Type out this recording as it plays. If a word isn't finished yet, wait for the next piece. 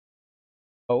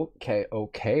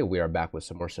Okay, we are back with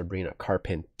some more Sabrina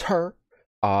Carpenter.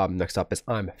 Next up is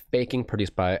I'm Faking,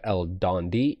 produced by El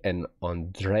Dondi and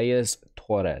Andreas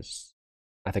Torres.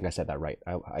 I think I said that right.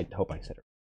 I hope I said it.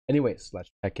 Anyways, let's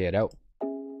check it out.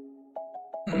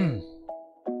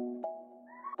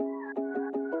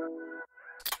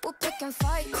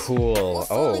 Cool.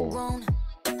 Oh.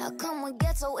 How come we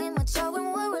get so immature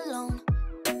when we're alone?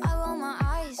 I roll my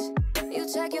eyes, you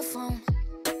check your phone.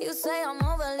 You say I'm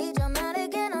overly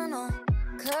dramatic and I know,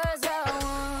 'cause I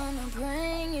wanna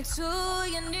bring you to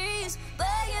your knees,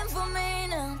 begging for me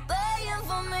now, begging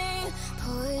for me.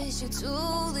 Push you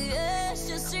to the edge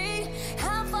to see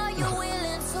how far you're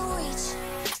willing to reach.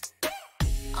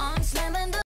 I'm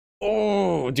slamming the...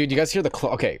 Oh, dude, you guys hear the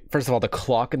clock? Okay, first of all, the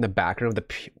clock in the background of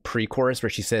the pre-chorus where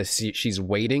she says she's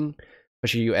waiting.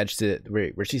 But you edged it.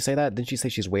 Wait, where'd she say that? Didn't she say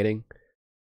she's waiting?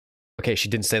 Okay, she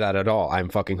didn't say that at all. I'm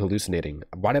fucking hallucinating.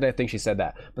 Why did I think she said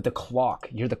that? But the clock,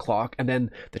 you hear the clock, and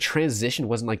then the transition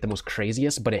wasn't like the most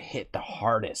craziest, but it hit the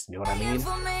hardest. You know what I mean?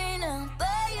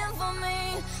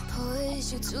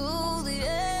 Push you to the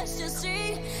edge to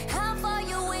see how far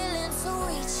you're willing to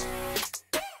reach.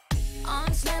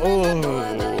 I'm slamming the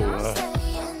door, but I'm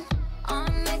staying.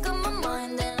 I'm making my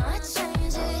mind and I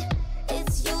change it.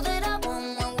 It's you that I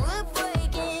want when we're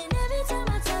breaking. Every time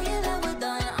I tell you that we're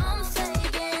done, I'm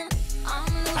faking.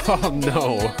 Oh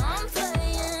no. I'm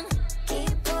playing.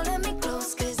 Keep pulling me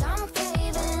close 'cause I'm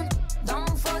caving.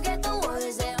 Don't forget the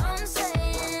words that I'm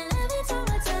saying. Every time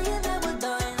I tell you that we're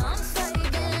done, I'm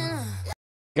faking.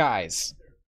 Guys,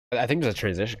 I think there's a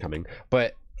transition coming,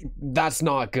 but that's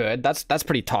not good. That's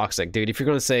pretty toxic, dude. If you're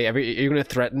gonna say you're gonna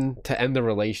threaten to end the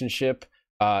relationship,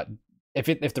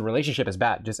 if the relationship is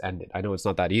bad, just end it. I know it's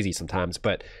not that easy sometimes,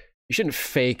 but you shouldn't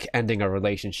fake ending a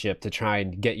relationship to try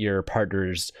and get your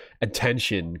partner's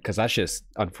attention, because that's just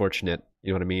unfortunate.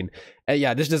 You know what I mean? And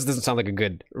yeah, this just doesn't sound like a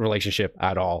good relationship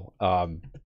at all.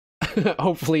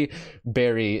 Hopefully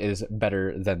Barry is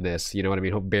better than this. You know what I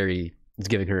mean? Hope Barry is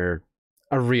giving her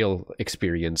a real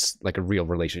experience, like a real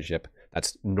relationship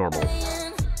that's normal.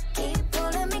 Keep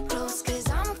pulling me close 'cause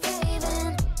I'm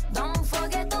caving. Don't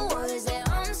forget the words that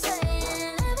I'm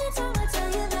saying. Every time I tell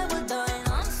you that we're done,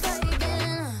 I'm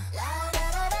faking.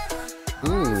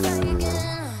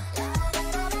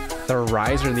 The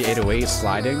riser in the 808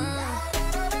 sliding.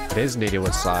 It is an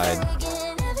 808 slide.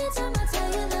 Every time I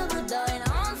tell you that we're done,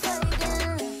 I'm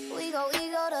faking. We go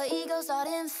ego to ego,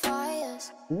 starting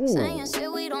fires. Saying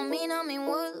shit we don't mean, I mean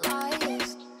we're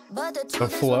liars. But the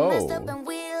truth is we're messed up and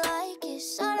we like it.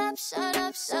 Shut up, shut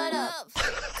up, shut up.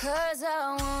 'Cause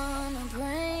I wanna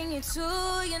bring you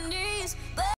to your knees.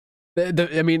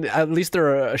 I mean, at least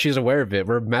she's aware of it.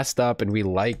 We're messed up and we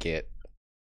like it.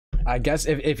 I guess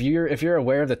if you're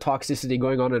aware of the toxicity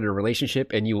going on in a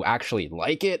relationship and you actually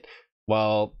like it,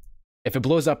 well, if it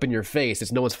blows up in your face,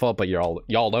 it's no one's fault but y'all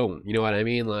own. You know what I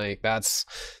mean? Like, that's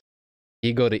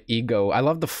ego to ego. I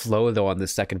love the flow though on the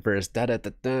second verse. Da da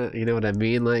da da. You know what I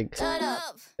mean? Like,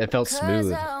 it felt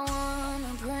smooth. I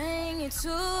wanna bring you to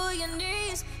your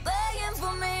knees, begging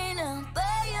for me now,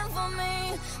 begging for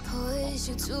me. Push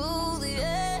you to the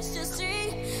edge to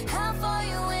see how far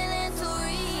you're willing to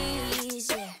reach.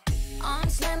 Yeah. I'm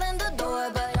slamming the door,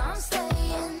 but I'm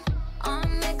staying.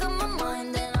 I'm making my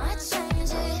mind and I change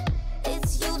it.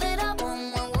 It's you that I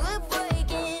want when we're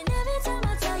breaking. Every time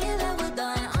I tell you that we're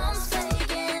done, I'm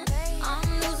faking.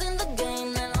 I'm losing the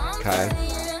game and I'm playing.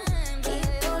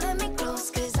 Keep pulling me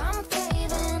close 'cause I'm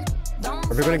caving.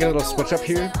 Are we gonna get a little switch up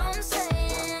here?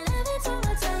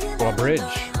 Or a bridge?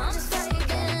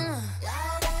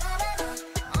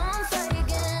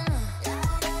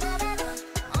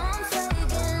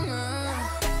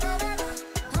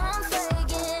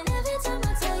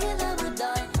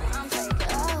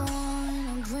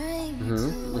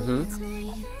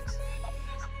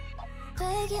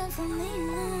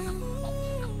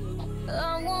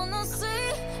 I wanna see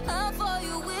how far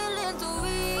you're willing to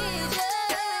reach.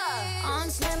 I'm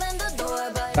slamming the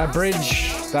door, but That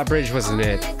bridge wasn't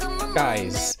it.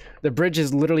 Guys, the bridge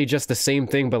is literally just the same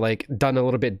thing, but like done a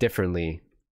little bit differently.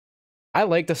 I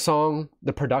like the song,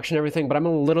 the production, everything, but I'm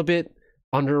a little bit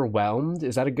underwhelmed.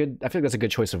 Is that a good? I feel like that's a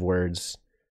good choice of words.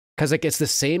 Because like it's the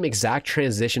same exact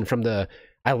transition from the.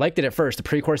 I liked it at first, the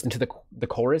pre-chorus into the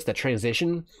chorus, that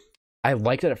transition. I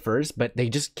liked it at first, but they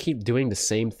just keep doing the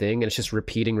same thing, and it's just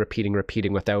repeating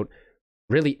without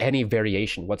really any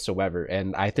variation whatsoever.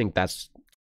 And I think that's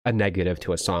a negative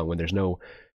to a song when there's no.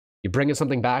 You bring in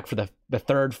something back for the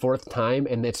third, fourth time,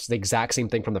 and it's the exact same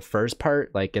thing from the first part.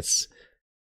 Like, it's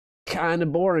kind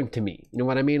of boring to me. You know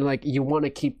what I mean? Like, you want to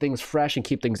keep things fresh and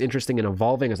keep things interesting and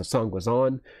evolving as the song goes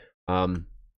on.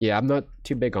 Yeah, I'm not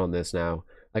too big on this now.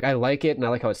 Like, I like it and I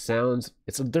like how it sounds.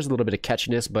 There's a little bit of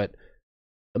catchiness, but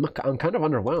I'm kind of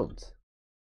underwhelmed.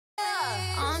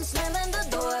 I'm slamming the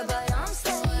door, but I'm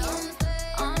staying.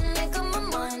 I'm making my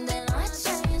mind and I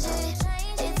change it.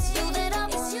 It's you that I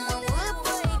want,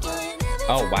 we're breaking.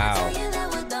 Oh, wow.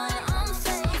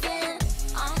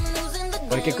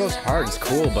 Like, it goes hard, it's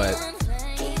cool, but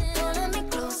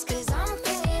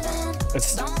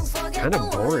it's kind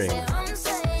of boring.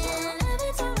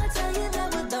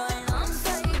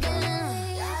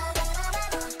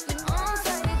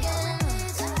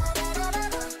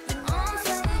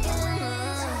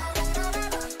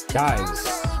 Guys,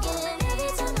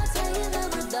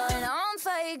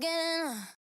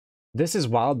 this is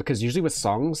wild because usually with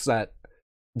songs that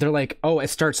they're like, oh, it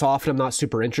starts off and I'm not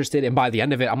super interested, and by the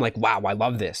end of it I'm like, wow, I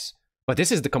love this. But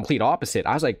this is the complete opposite.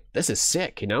 I was like, this is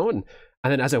sick, you know? And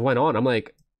then as I went on, I'm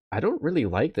like, I don't really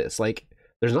like this. Like,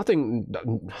 there's nothing,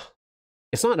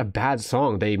 it's not a bad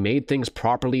song. They made things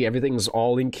properly, everything's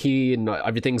all in key and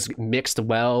everything's mixed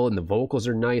well and the vocals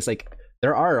are nice. Like,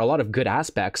 there are a lot of good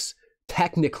aspects,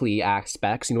 technically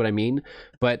aspects, you know what I mean?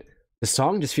 But the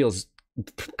song just feels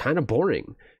kind of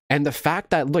boring. And the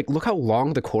fact that, like, look how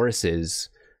long the chorus is.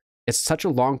 It's such a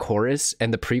long chorus,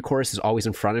 and the pre-chorus is always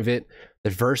in front of it.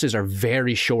 The verses are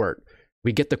very short.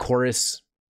 We get the chorus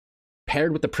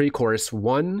paired with the pre-chorus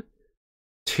 1,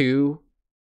 2,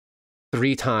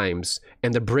 3 times,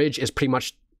 and the bridge is pretty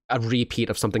much a repeat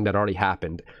of something that already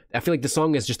happened. I feel like the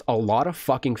song is just a lot of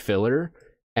fucking filler,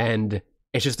 and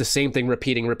it's just the same thing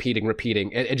repeating.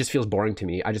 It just feels boring to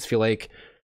me. I just feel like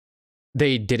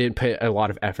they didn't put a lot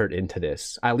of effort into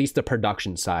this, at least the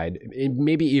production side,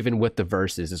 maybe even with the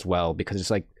verses as well, because it's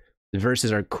like the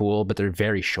verses are cool, but they're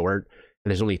very short,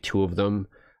 and there's only 2 of them.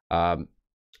 I'm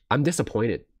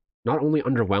disappointed. Not only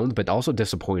underwhelmed, but also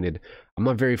disappointed. I'm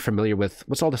not very familiar with,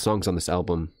 what's all the songs on this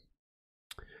album?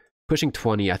 Pushing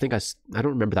 20, I think I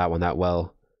don't remember that one that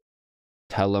well.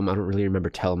 Tell 'em, I don't really remember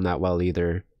Tell 'em that well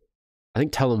either. I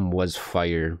think Tell 'em was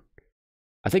fire.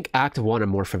 I think Act 1 I'm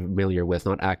more familiar with,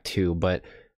 not Act 2, but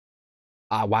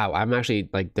wow, I'm actually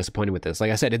like disappointed with this.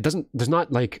 Like I said, it's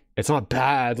not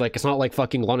bad. Like, it's not like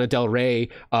fucking Lana Del Rey,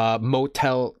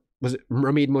 Motel, was it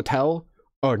Mermaid Motel?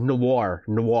 Or Noir,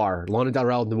 Lana Del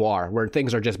Rey Noir, where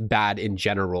things are just bad in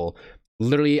general.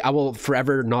 Literally, I will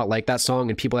forever not like that song,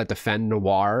 and people that defend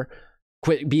Noir,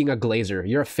 quit being a glazer.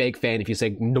 You're a fake fan if you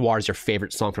say Noir is your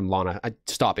favorite song from Lana.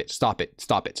 Stop it.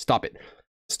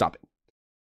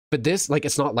 But this, like,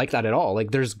 it's not like that at all.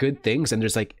 Like, there's good things, and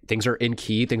there's like, things are in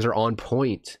key, things are on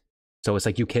point. So it's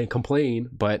like, you can't complain,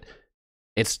 but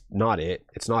it's not it.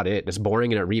 It's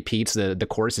boring, and it repeats. The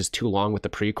chorus is too long with the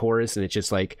pre-chorus, and it's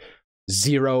just like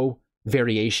zero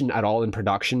variation at all in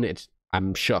production.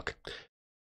 I'm shook.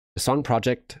 The song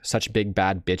project, such big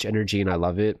bad bitch energy, and I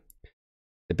love it.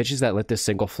 The bitches that let this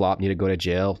single flop need to go to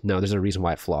jail. No, there's a reason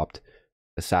why it flopped.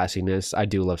 The sassiness. I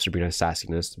do love Sabrina's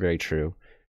sassiness. Very true.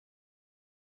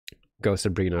 Go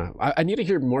Sabrina. I need to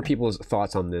hear more people's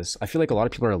thoughts on this. I feel like a lot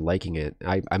of people are liking it.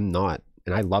 I'm not.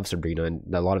 And I love Sabrina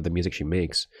and a lot of the music she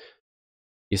makes.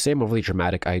 You say I'm overly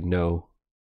dramatic. I know.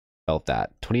 Felt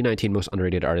that. 2019 Most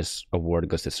Underrated Artist Award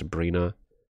goes to Sabrina.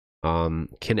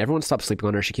 Can everyone stop sleeping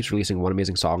on her? She keeps releasing one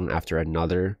amazing song after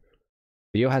another.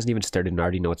 Video hasn't even started and I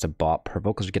already know it's a bop. Her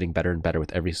vocals are getting better and better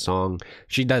with every song.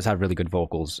 She does have really good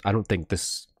vocals. I don't think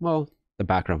this... Well, the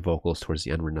background vocals towards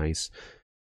the end were nice.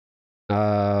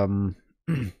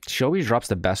 She always drops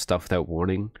the best stuff without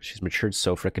warning. She's matured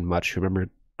so freaking much. Remember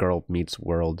Girl Meets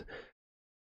World?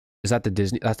 Is that the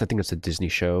Disney? I think it's a Disney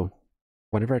show.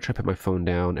 Whenever I try to put my phone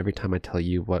down, every time I tell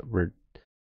you what we're...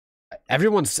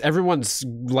 Everyone's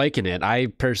liking it. I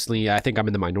think I'm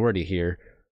in the minority here.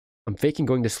 I'm faking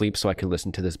going to sleep so I can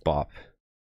listen to this bop.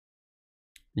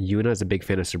 Yuna is a big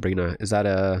fan of Sabrina. Is that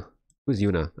who's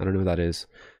Yuna? I don't know who that is.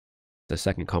 The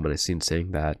second comment I've seen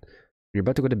saying that. You're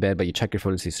about to go to bed, but you check your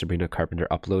phone and see Sabrina Carpenter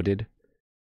uploaded.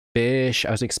 Bish,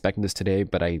 I wasn't expecting this today,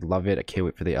 but I love it. I can't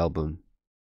wait for the album.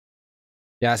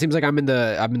 Yeah, it seems like I'm in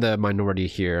the minority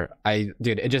here.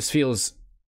 Dude, it just feels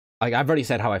like I've already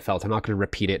said how I felt. I'm not going to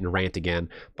repeat it and rant again,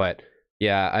 but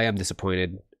yeah, I am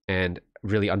disappointed and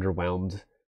really underwhelmed.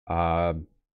 But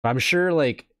I'm sure,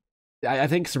 like, I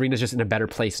think Serena's just in a better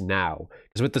place now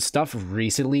because with the stuff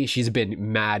recently, she's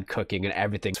been mad cooking and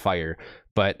everything's fire.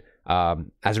 But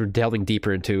as we're delving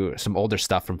deeper into some older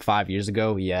stuff from 5 years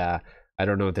ago, yeah, I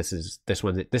don't know if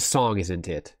this song isn't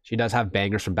it. She does have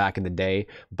bangers from back in the day,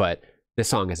 but this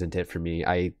song isn't it for me.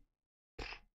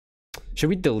 Should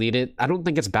we delete it? I don't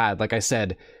think it's bad. Like I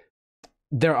said,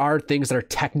 there are things that are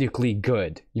technically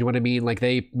good. You know what I mean? Like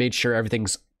they made sure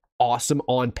everything's awesome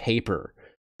on paper,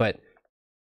 but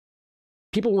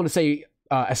people want to say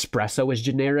Espresso is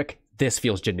generic. This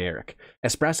feels generic.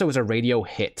 Espresso is a radio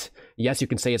hit. Yes, you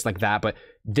can say it's like that, but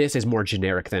this is more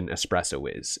generic than Espresso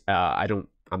is. I'm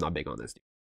not big on this.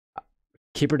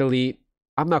 Keep or delete.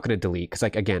 I'm not gonna delete because,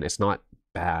 like, again, it's not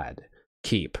bad.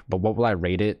 Keep, but what will I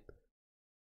rate it?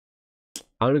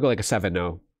 I'm gonna go like a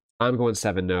 7-0. I'm going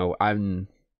 7-0. I'm,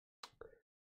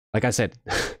 like I said,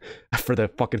 for the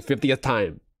fucking 50th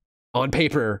time, on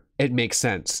paper, it makes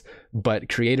sense. But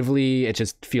creatively, it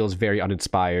just feels very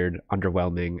uninspired,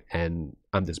 underwhelming, and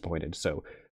I'm disappointed. So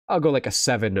I'll go like a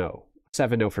 7-0.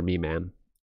 7-0 for me, man.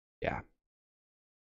 Yeah.